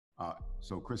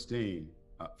So Christine,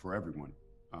 for everyone,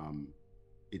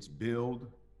 it's build,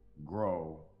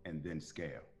 grow, and then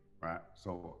scale, right?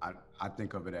 So I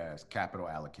think of it as capital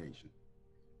allocation.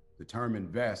 The term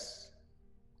invest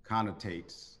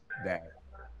connotates that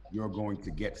you're going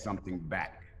to get something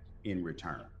back in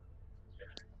return.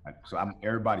 Right? So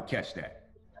everybody catch that.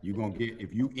 You're gonna get,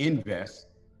 if you invest,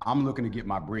 I'm looking to get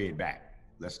my bread back.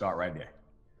 Let's start right there,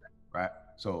 right?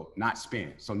 So not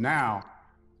spend. So now,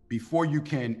 before you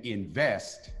can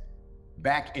invest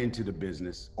back into the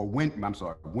business, or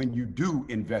when you do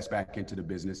invest back into the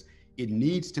business, it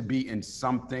needs to be in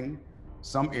something,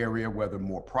 some area, whether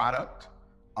more product,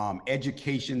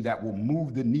 education that will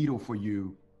move the needle for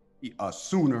you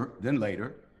sooner than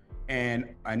later,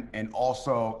 and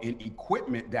also in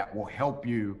equipment that will help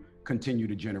you continue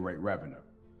to generate revenue.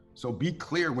 So be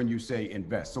clear when you say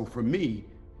invest. So for me,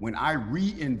 when I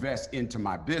reinvest into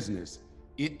my business,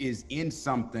 it is in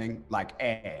something like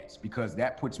ads, because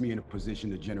that puts me in a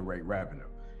position to generate revenue.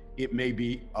 It may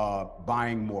be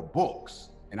buying more books,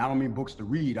 and I don't mean books to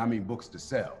read, I mean books to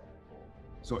sell.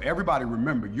 So everybody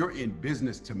remember, you're in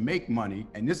business to make money,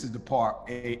 and this is the part,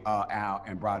 Al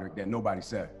and Broderick, that nobody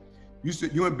said.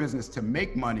 You're in business to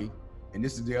make money, and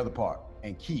this is the other part,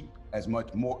 and keep as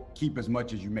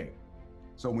much as you make.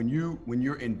 So when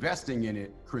you're investing in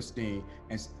it, Christine,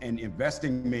 and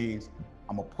investing means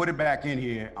I'm gonna put it back in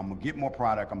here, I'm gonna get more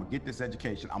product, I'm gonna get this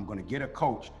education, I'm gonna get a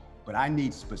coach, but I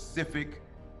need specific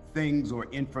things or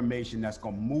information that's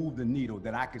gonna move the needle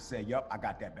that I could say, yup, I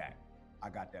got that back. I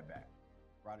got that back.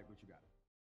 Roderick, what you got?